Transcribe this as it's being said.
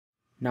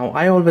Now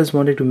I always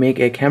wanted to make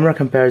a camera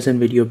comparison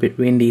video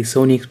between the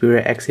Sony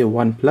Xperia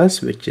XA1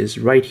 Plus, which is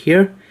right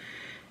here,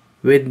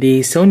 with the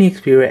Sony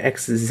Xperia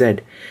XZ.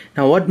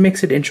 Now what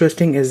makes it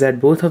interesting is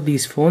that both of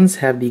these phones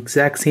have the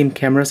exact same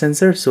camera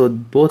sensor. So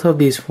both of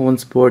these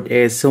phones sport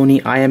a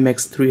Sony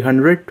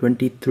IMX300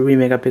 23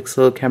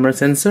 megapixel camera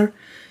sensor.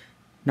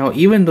 Now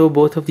even though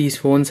both of these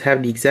phones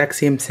have the exact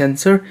same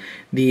sensor,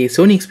 the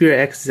Sony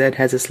Xperia XZ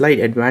has a slight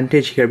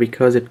advantage here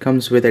because it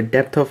comes with a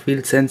depth of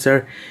field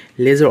sensor,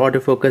 laser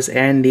autofocus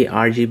and the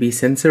RGB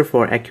sensor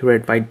for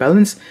accurate white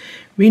balance.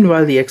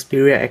 Meanwhile the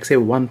Xperia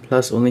XA1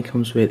 Plus only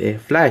comes with a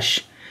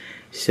flash.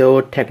 So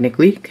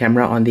technically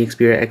camera on the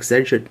Xperia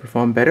XZ should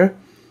perform better.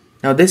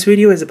 Now this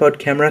video is about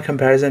camera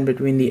comparison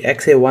between the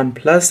XA1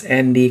 Plus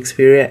and the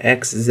Xperia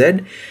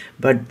XZ,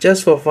 but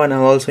just for fun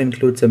I'll also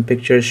include some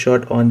pictures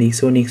shot on the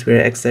Sony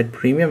Xperia XZ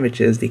Premium,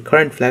 which is the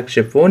current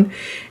flagship phone,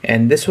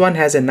 and this one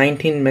has a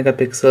 19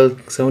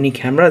 megapixel Sony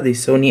camera, the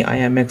Sony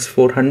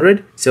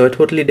IMX400, so a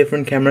totally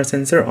different camera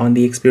sensor on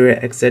the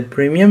Xperia XZ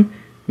Premium.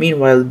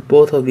 Meanwhile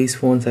both of these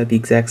phones have the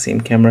exact same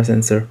camera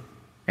sensor.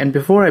 And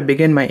before I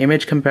begin my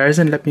image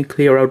comparison, let me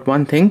clear out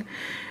one thing.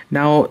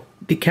 Now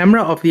the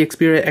camera of the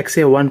Xperia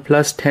XA1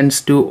 Plus tends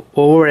to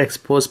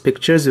overexpose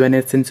pictures when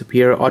it's in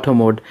superior auto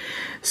mode.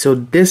 So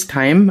this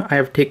time I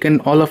have taken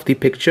all of the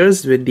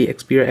pictures with the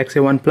Xperia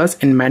XA1 Plus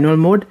in manual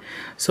mode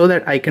so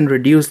that I can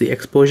reduce the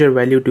exposure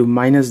value to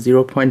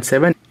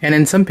 -0.7, and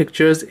in some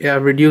pictures I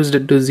have reduced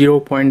it to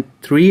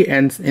 0.3,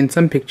 and in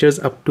some pictures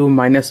up to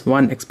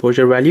 -1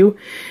 exposure value.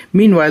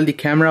 Meanwhile the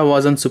camera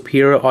was on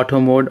superior auto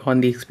mode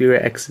on the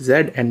Xperia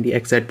XZ and the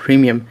XZ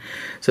Premium.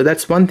 So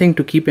that's one thing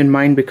to keep in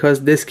mind,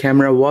 because this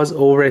camera was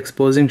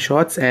overexposing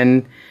shots,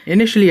 and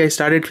initially I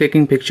started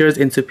clicking pictures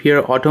in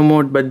superior auto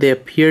mode but they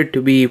appeared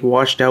to be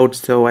washed out,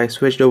 so I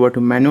switched over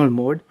to manual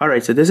mode.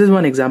 Alright, so this is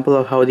one example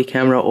of how the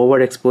camera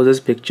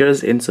overexposes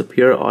pictures in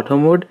superior auto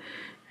mode,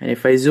 and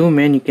if I zoom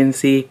in you can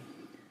see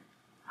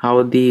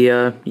how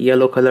the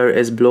yellow color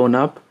is blown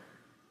up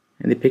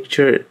and the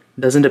picture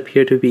doesn't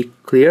appear to be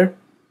clear.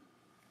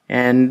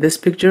 And this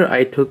picture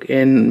I took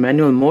in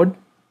manual mode.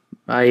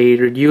 I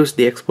reduced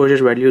the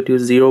exposure value to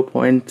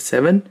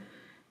 0.7.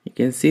 You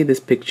can see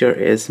this picture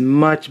is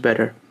much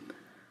better.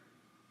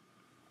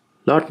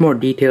 Lot more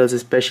details,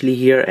 especially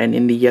here and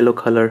in the yellow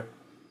color.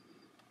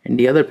 In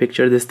the other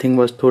picture this thing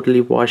was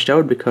totally washed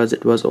out because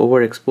it was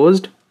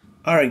overexposed.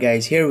 Alright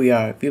guys, here we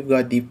are. We've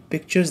got the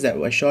pictures that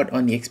were shot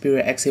on the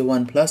Xperia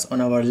XA1 Plus on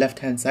our left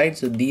hand side.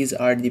 So these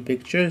are the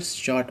pictures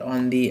shot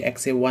on the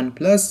XA1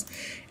 Plus,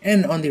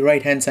 and on the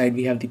right hand side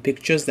we have the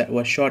pictures that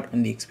were shot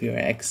on the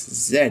Xperia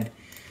XZ.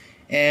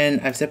 And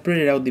I've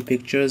separated out the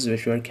pictures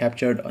which were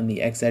captured on the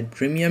XZ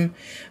Premium,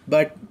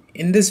 but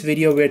in this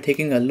video we're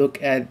taking a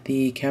look at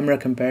the camera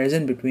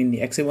comparison between the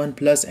XA1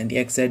 Plus and the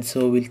XZ,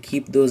 so we'll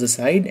keep those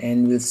aside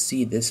and we'll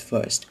see this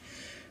first.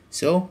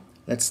 So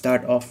let's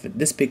start off with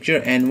this picture,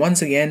 and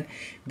once again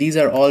these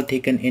are all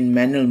taken in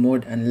manual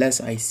mode unless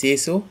I say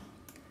so.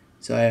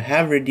 So I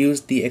have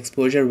reduced the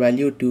exposure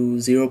value to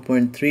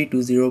 0.3 to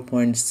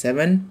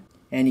 0.7,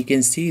 and you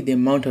can see the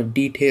amount of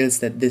details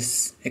that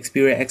this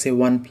Xperia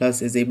XA1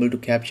 Plus is able to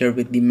capture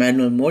with the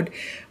manual mode.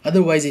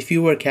 Otherwise, if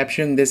you were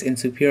capturing this in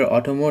superior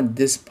auto mode,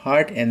 this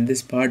part and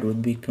this part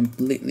would be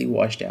completely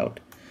washed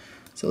out.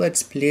 So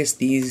let's place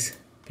these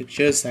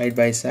pictures side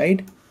by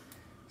side.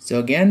 So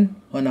again,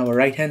 on our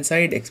right hand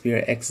side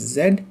Xperia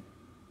XZ,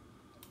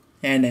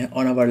 and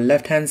on our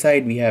left hand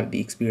side we have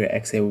the Xperia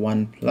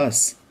XA1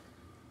 Plus.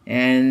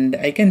 And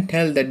I can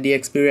tell that the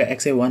Xperia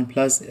XA1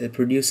 Plus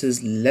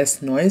produces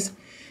less noise.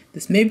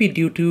 This may be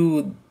due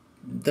to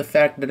the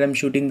fact that I'm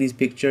shooting these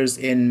pictures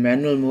in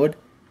manual mode,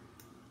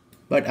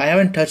 but I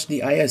haven't touched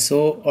the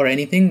ISO or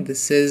anything.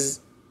 This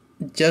is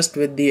just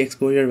with the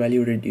exposure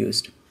value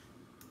reduced.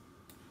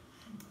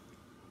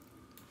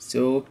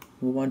 So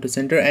move on to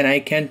center, and I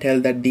can tell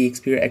that the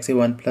Xperia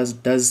XA1 Plus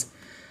does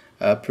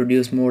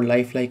produce more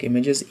lifelike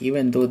images,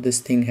 even though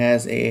this thing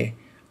has a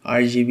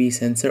RGB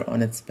sensor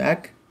on its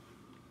back.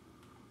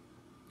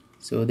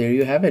 So there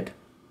you have it.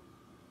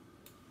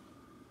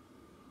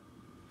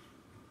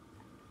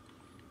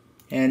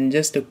 And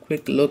just a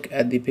quick look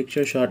at the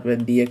picture shot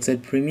with the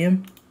XZ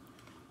Premium,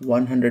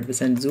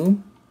 100%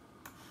 zoom.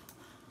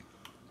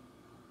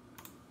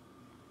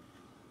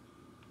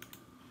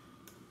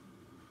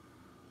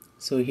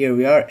 So here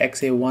we are,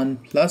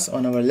 XA1 Plus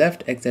on our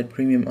left, XZ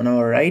Premium on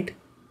our right.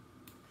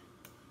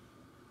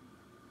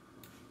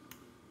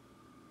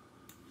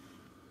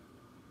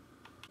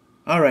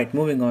 Alright,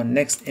 moving on.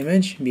 Next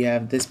image, we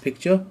have this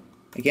picture.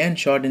 Again,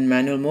 shot in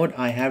manual mode.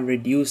 I have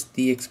reduced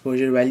the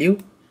exposure value.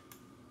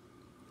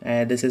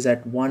 This is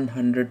at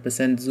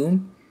 100%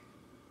 zoom.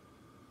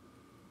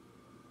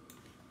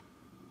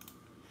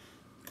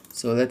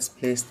 So let's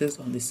place this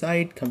on the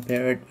side,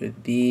 compare it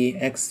with the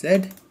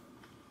XZ.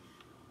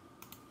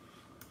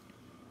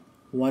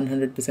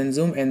 100%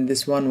 zoom, and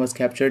this one was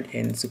captured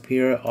in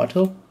superior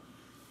auto.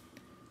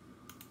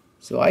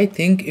 So I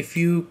think if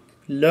you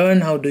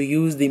learn how to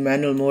use the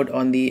manual mode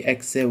on the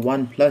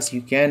XA1 Plus,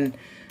 you can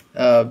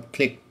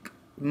click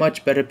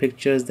much better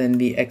pictures than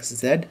the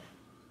XZ.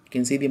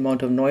 can see the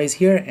amount of noise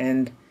here,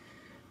 and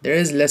there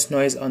is less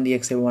noise on the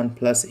XA1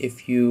 Plus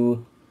if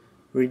you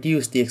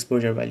reduce the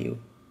exposure value.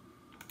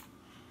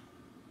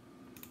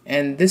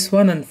 And this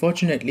one,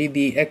 unfortunately,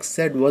 the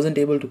XZ wasn't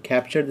able to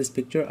capture this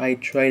picture. I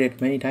tried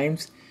it many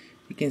times.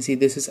 You can see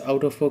this is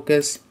out of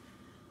focus,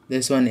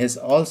 this one is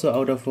also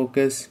out of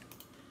focus,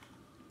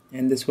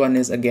 and this one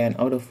is again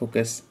out of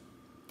focus.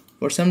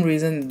 For some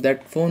reason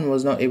that phone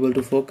was not able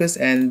to focus,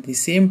 and the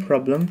same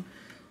problem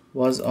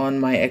was on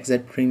my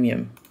XZ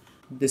Premium.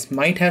 This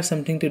might have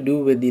something to do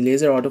with the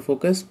laser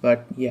autofocus,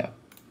 but yeah,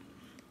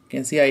 you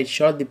can see I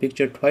shot the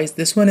picture twice.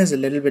 This one is a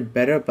little bit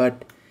better,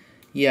 but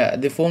yeah,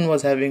 the phone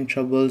was having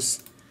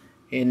troubles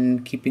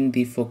in keeping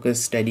the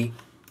focus steady.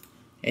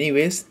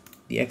 Anyways,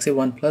 the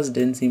XA1 Plus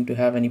didn't seem to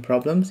have any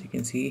problems. You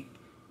can see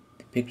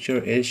the picture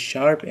is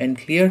sharp and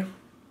clear.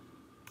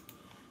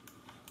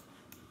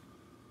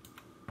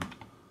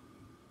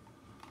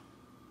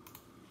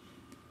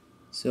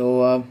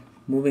 So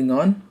moving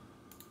on,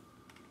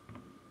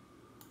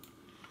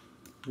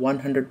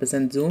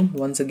 100% zoom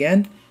once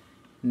again,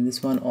 and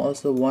this one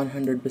also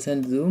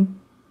 100% zoom.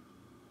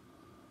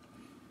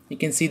 You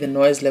can see the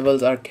noise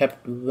levels are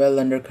kept well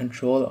under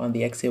control on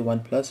the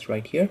XA1 Plus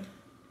right here.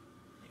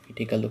 If you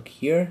take a look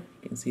here,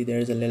 you can see there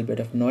is a little bit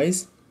of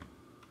noise.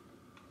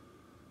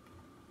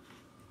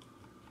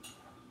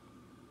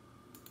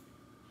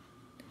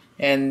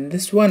 And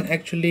this one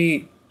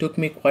actually took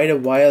me quite a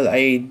while.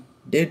 I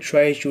did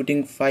try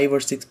shooting 5 or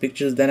 6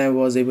 pictures, then I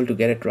was able to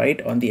get it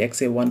right on the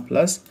XA1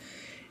 Plus.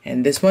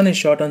 And this one is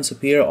shot on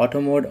superior auto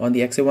mode on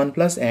the XA1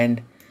 Plus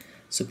and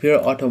superior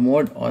auto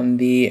mode on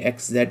the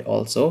XZ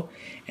also.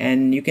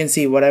 And you can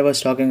see what I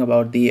was talking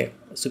about, the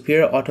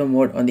superior auto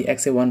mode on the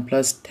XA1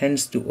 Plus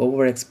tends to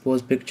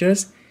overexpose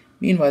pictures.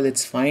 Meanwhile,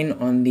 it's fine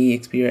on the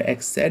Xperia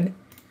XZ.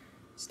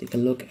 Let's take a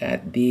look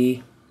at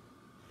the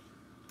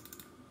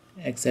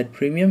XZ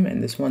Premium,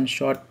 and this one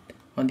shot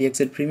on the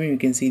XZ Premium. You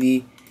can see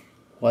the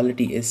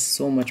quality is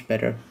so much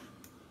better.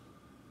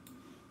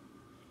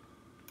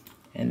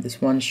 And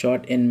this one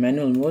shot in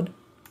manual mode.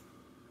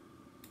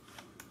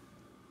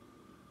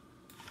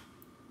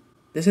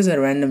 This is a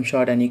random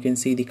shot, and you can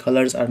see the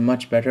colors are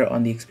much better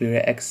on the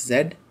Xperia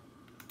XZ.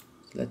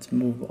 So let's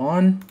move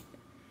on.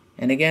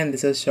 And again,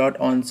 this is shot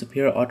on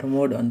superior auto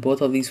mode on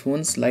both of these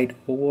phones. Slight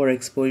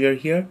overexposure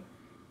here.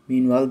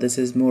 Meanwhile, this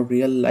is more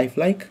real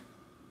lifelike.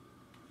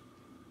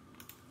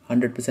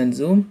 100%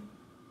 zoom.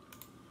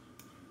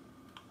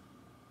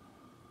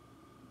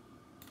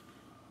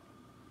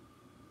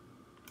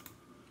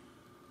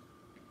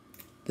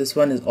 This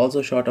one is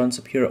also shot on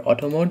superior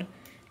auto mode.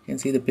 You can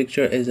see the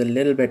picture is a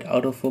little bit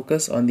out of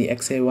focus on the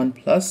XA1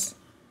 Plus.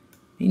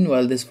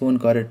 Meanwhile, this phone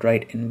got it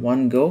right in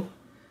one go.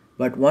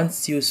 But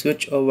once you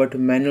switch over to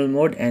manual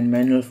mode and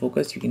manual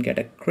focus, you can get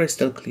a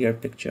crystal clear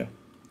picture.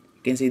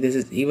 You can see this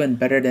is even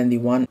better than the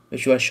one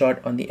which was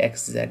shot on the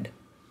XZ.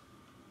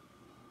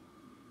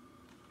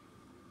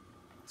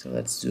 So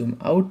let's zoom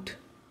out.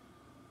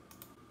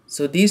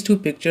 So these two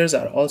pictures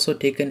are also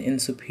taken in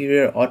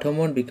superior auto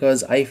mode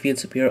because I feel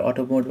superior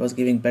auto mode was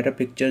giving better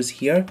pictures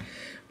here.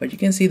 But you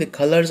can see the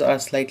colors are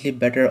slightly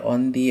better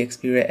on the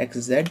Xperia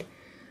XZ.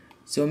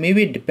 So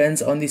maybe it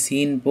depends on the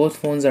scene. Both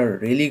phones are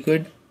really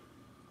good.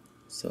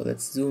 So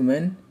let's zoom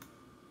in.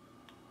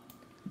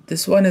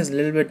 This one is a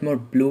little bit more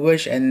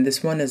bluish and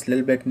this one is a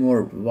little bit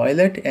more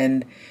violet,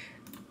 and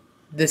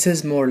this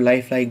is more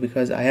lifelike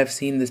because I have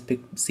seen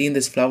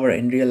this flower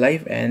in real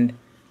life, and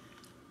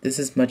this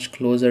is much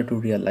closer to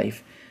real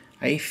life.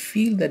 I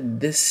feel that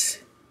the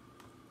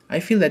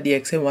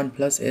XA1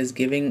 Plus is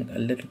giving a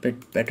little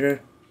bit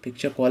better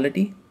picture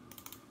quality,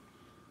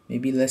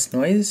 maybe less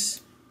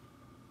noise.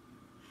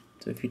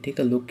 So if you take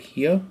a look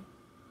here,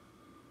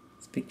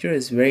 this picture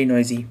is very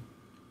noisy.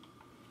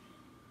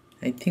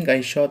 I think I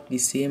shot the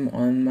same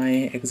on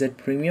my XZ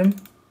Premium.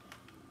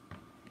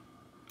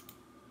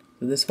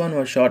 So this one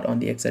was shot on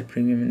the XZ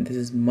Premium and this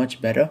is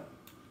much better.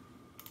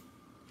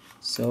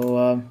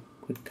 So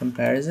quick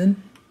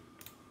comparison.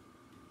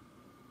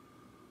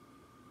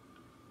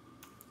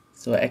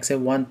 So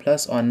XA1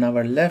 Plus on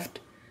our left,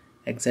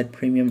 XZ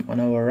Premium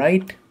on our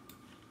right.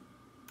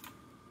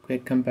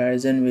 Quick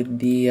comparison with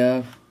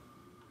the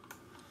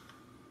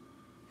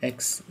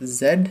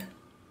XZ.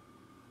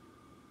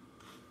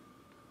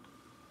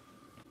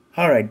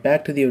 Alright,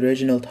 back to the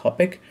original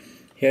topic.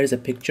 Here's a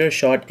picture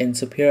shot in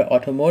superior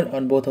auto mode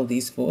on both of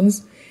these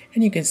phones,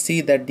 and you can see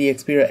that the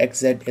Xperia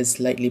XZ is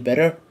slightly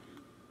better.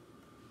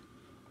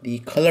 The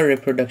color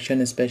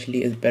reproduction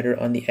especially is better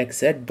on the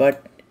XZ,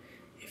 but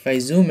if I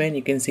zoom in,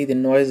 you can see the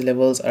noise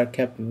levels are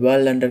kept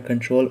well under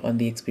control on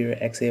the Xperia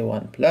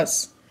XA1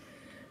 Plus.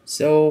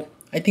 So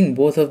I think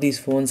both of these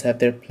phones have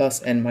their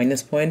plus and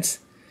minus points.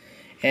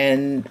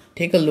 And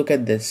take a look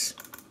at this.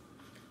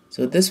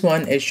 So this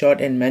one is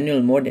shot in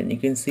manual mode, and you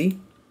can see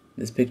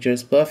this picture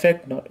is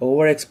perfect, not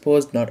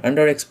overexposed, not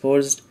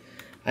underexposed.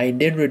 I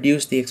did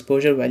reduce the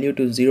exposure value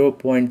to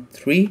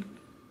 0.3,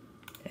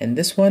 and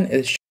this one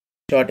is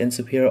shot in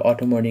superior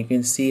auto mode. You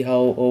can see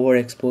how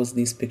overexposed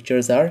these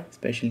pictures are,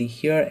 especially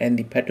here and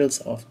the petals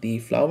of the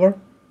flower.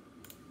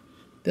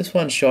 This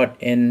one shot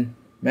in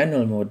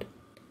manual mode.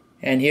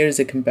 And here is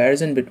a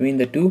comparison between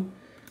the two.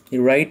 The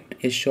right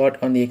is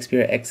shot on the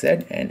Xperia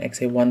XZ and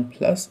XA1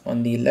 Plus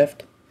on the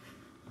left.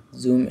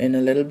 Zoom in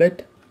a little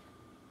bit.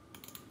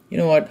 You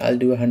know what, I'll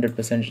do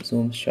 100%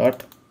 zoom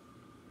shot.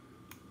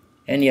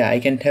 And yeah, I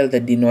can tell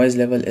that the noise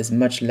level is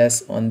much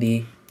less on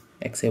the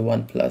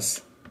XA1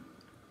 Plus.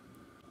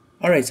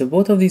 Alright, so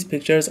both of these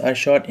pictures are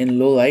shot in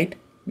low light.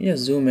 Let me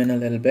just zoom in a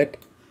little bit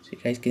so you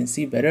guys can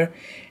see better.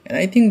 And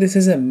I think this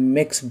is a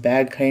mixed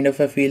bag kind of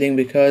a feeling,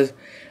 because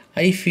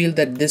I feel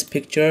that this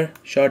picture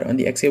shot on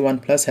the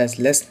XA1 Plus has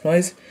less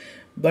noise,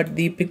 but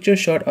the picture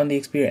shot on the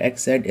Xperia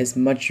XZ is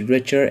much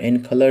richer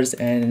in colors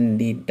and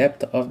the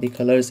depth of the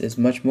colors is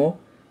much more.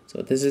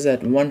 So this is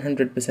at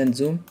 100%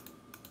 zoom.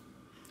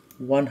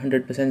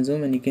 100%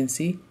 zoom, and you can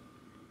see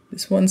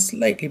this one's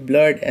slightly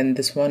blurred and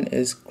this one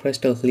is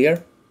crystal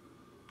clear.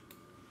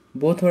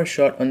 Both were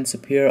shot on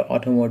Xperia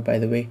auto mode, by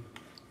the way,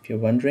 if you're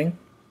wondering.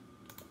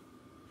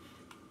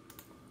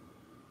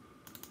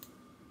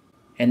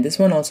 And this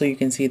one also, you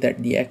can see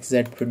that the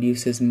XZ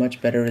produces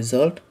much better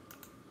result.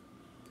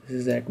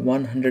 This is at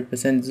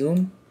 100%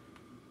 zoom.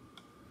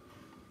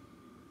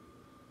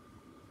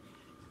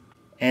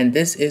 And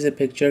this is a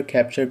picture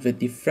captured with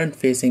the front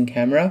facing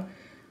camera.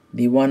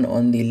 The one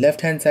on the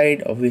left hand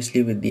side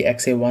obviously with the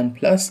XA1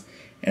 Plus,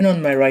 and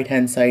on my right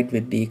hand side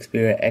with the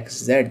Xperia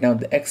XZ. Now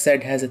the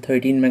XZ has a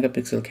 13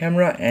 megapixel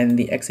camera and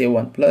the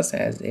XA1 Plus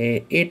has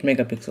a 8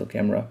 megapixel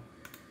camera.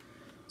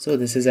 So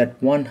this is at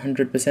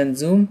 100%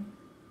 zoom,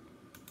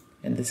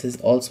 and this is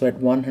also at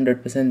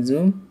 100%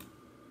 zoom.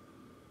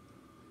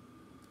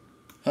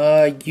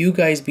 You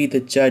guys be the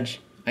judge.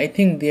 I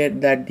think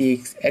that the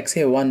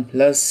XA1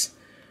 Plus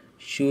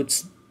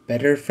shoots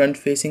better front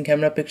facing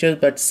camera pictures,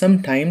 but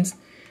sometimes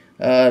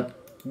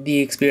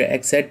the Xperia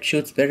XZ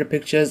shoots better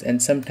pictures,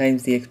 and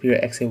sometimes the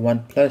Xperia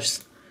XA1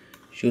 Plus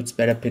shoots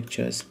better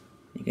pictures.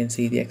 You can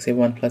see the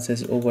XA1 Plus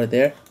is over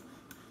there.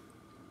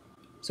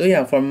 So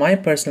yeah, for my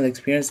personal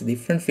experience, the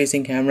front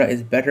facing camera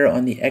is better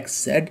on the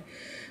XZ,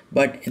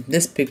 but in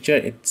this picture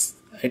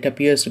it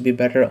appears to be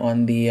better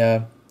on the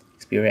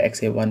Xperia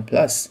XA1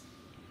 Plus.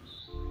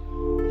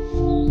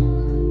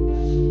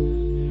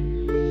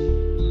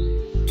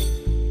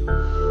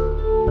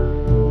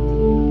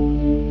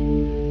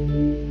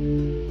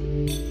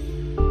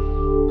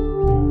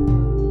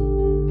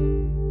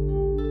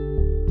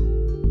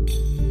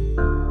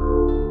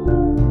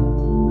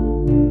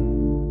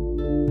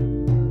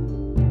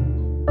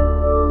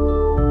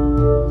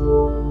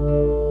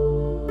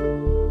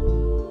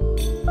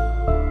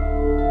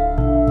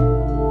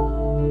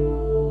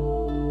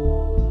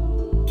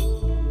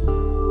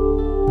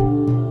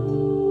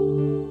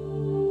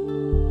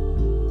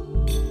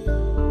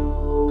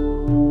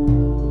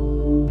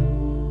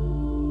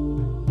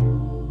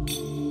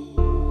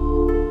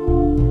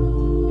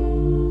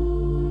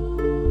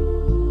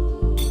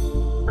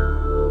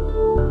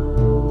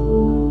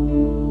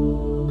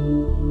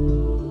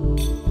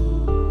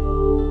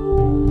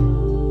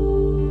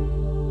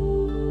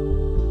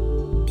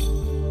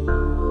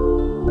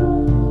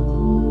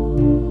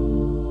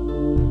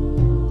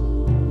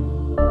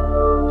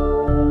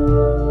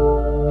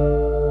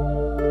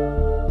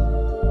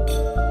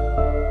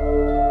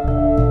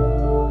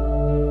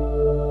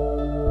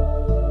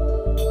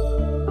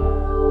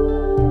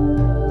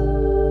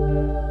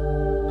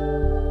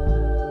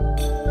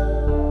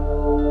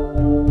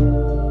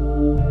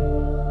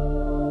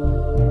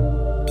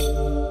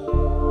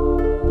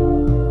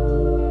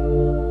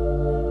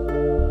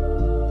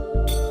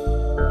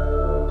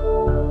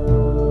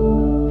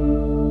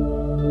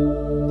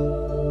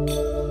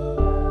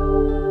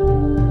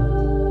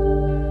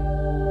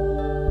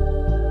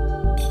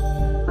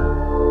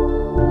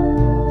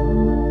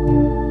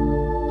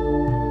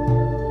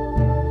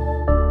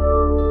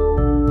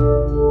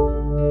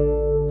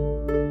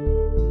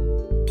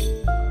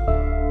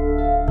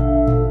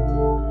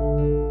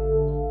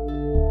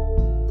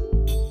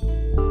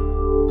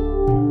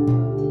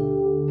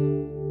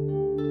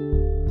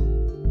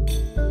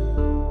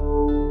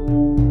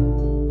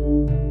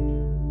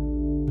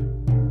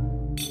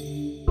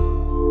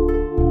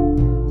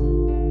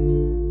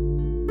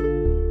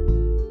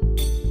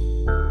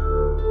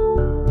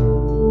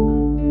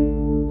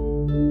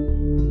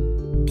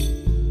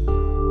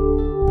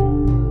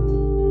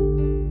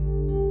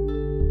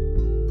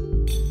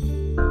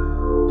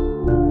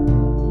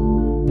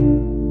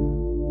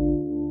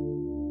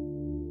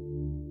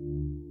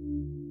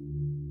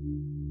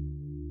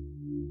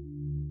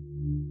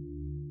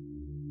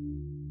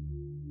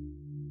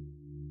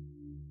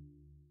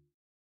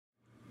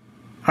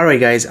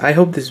 Alright guys, I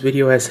hope this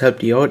video has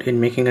helped you out in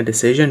making a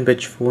decision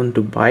which phone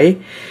to buy.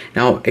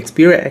 Now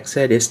Xperia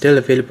XZ is still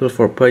available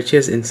for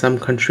purchase in some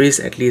countries,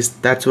 at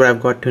least that's what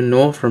I've got to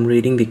know from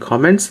reading the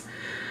comments.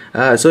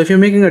 So if you're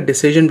making a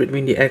decision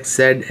between the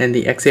XZ and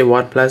the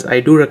XA1 Plus, I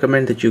do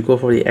recommend that you go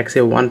for the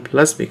XA1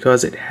 Plus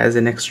because it has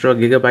an extra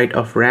gigabyte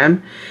of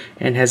RAM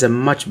and has a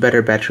much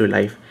better battery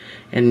life.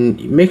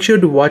 And make sure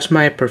to watch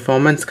my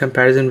performance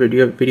comparison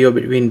video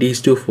between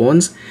these two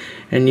phones,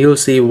 and you'll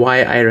see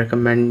why I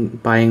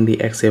recommend buying the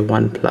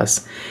XA1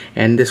 Plus.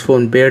 And this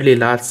phone barely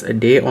lasts a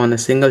day on a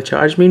single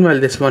charge. Meanwhile,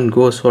 this one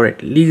goes for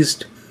at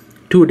least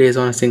 2 days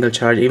on a single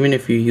charge, even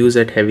if you use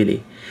it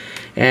heavily.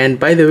 And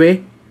by the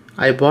way,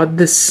 I bought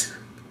this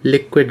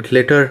liquid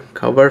glitter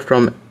cover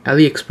from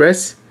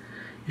AliExpress.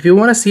 If you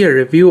want to see a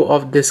review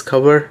of this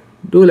cover,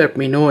 do let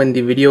me know in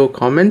the video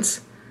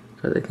comments,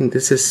 because I think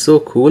this is so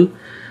cool.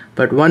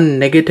 But one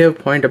negative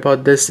point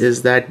about this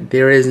is that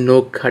there is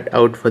no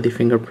cutout for the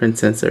fingerprint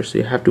sensor, so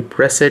you have to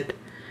press it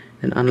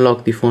and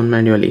unlock the phone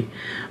manually.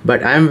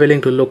 But I am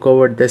willing to look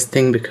over this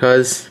thing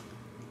because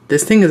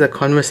this thing is a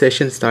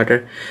conversation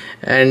starter,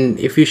 and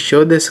if you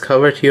show this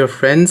cover to your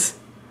friends,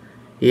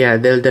 yeah,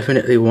 they'll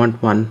definitely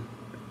want one.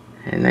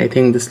 And I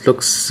think this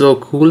looks so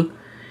cool.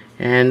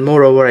 And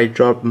moreover, I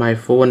dropped my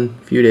phone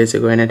a few days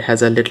ago and it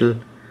has a little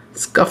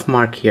scuff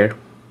mark here,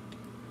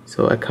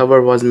 so a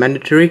cover was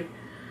mandatory,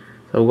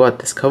 so I got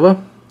this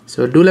cover.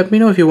 So do let me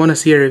know if you want to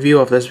see a review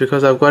of this,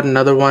 because I've got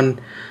another one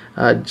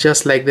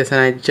just like this, and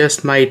I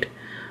just might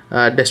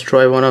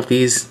destroy one of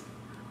these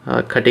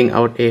cutting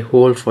out a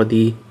hole for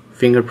the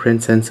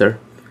fingerprint sensor.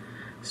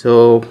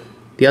 So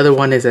the other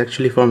one is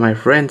actually for my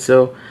friend,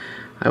 so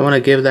I want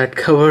to give that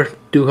cover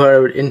to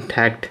her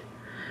intact.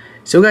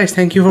 So guys,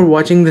 thank you for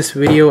watching this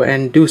video,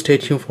 and do stay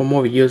tuned for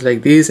more videos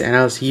like these, and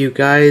I'll see you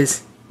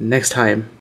guys next time.